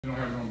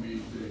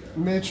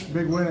Mitch,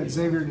 big win at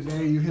Xavier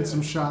today. You hit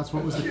some shots.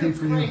 What was the key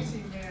for you?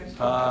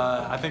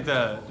 I think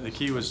the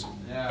key was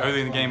early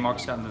in the game,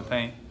 Marcus got into the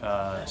paint,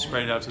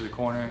 sprayed it out to the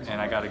corner,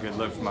 and I got a good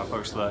look for my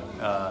first look.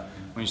 When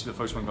you see the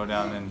first one go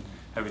down, then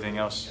everything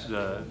else,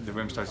 the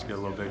rim starts to get a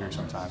little bigger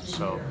sometimes.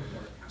 So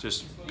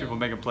just people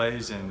making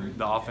plays, and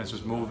the offense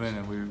was moving,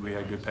 and we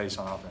had good pace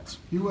on offense.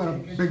 You had a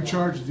big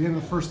charge at the end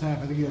of the first half.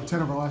 I think you had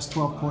 10 of our last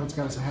 12 points,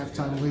 got us a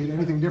halftime lead.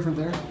 Anything different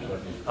there?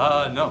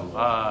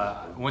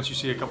 No. Once you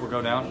see a couple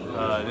go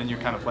down, then you're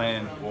kind of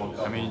playing.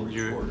 I mean,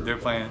 they're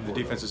playing. The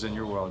defense is in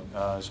your world.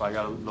 So I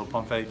got a little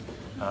pump fake.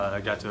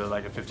 I got to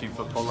like a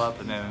 15-foot pull-up,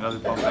 and then another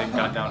pump fake,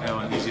 got downhill,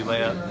 an easy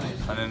layup,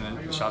 and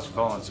then the shots were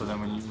falling. So then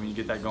when you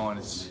get that going,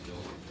 it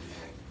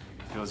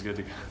feels good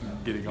to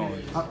get it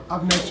going.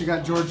 Up next, you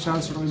got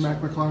Georgetown. Certainly, Mac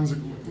McClung's a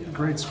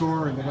great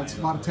scorer, and they got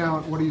a lot of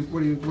talent. What are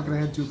you looking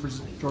ahead to for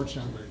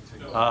Georgetown?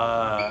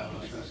 I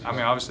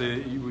mean,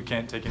 obviously, we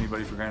can't take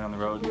anybody for granted on the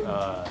road.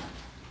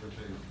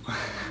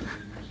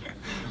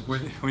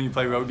 When you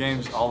play road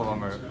games, all of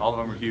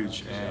them are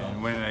huge,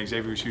 and winning at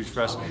Xavier is huge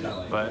for us.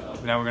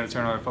 But now we're going to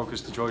turn our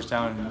focus to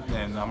Georgetown,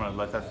 and I'm going to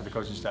let that for the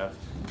coaching staff.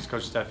 Because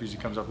coaching staff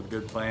usually comes up with a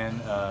good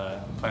plan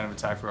of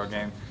attack for our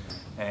game,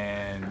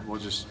 and we'll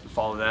just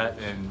follow that.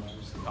 And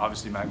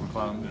obviously, Mac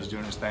McClung is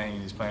doing his thing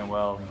and he's playing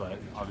well. But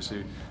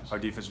obviously, our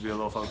defense will be a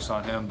little focused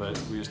on him. But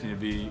we just need to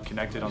be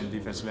connected on the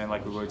defensive end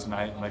like we were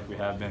tonight, and like we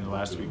have been the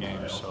last 3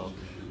 games. So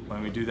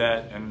when we do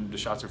that and the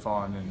shots are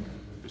falling, then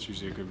it's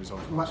usually a good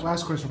result for us.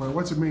 Last question for you.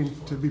 What's it mean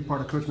to be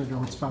part of Coach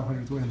McDermott's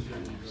 500th win?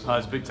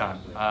 It's big time.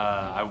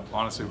 I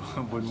honestly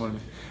wouldn't want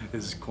to,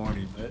 this is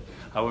corny, but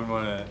I wouldn't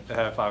want to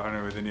have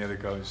 500 with any other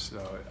coach.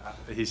 So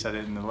he said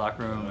it in the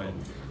locker room, and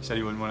he said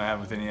he wouldn't want to have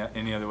it with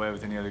any other way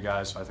with any other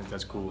guys. So I think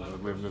that's cool.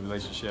 We have a good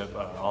relationship.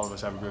 All of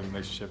us have a good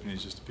relationship, and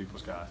he's just a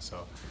people's guy.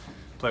 So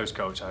players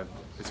coach,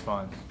 it's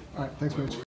fun. All right, thanks, Mitch.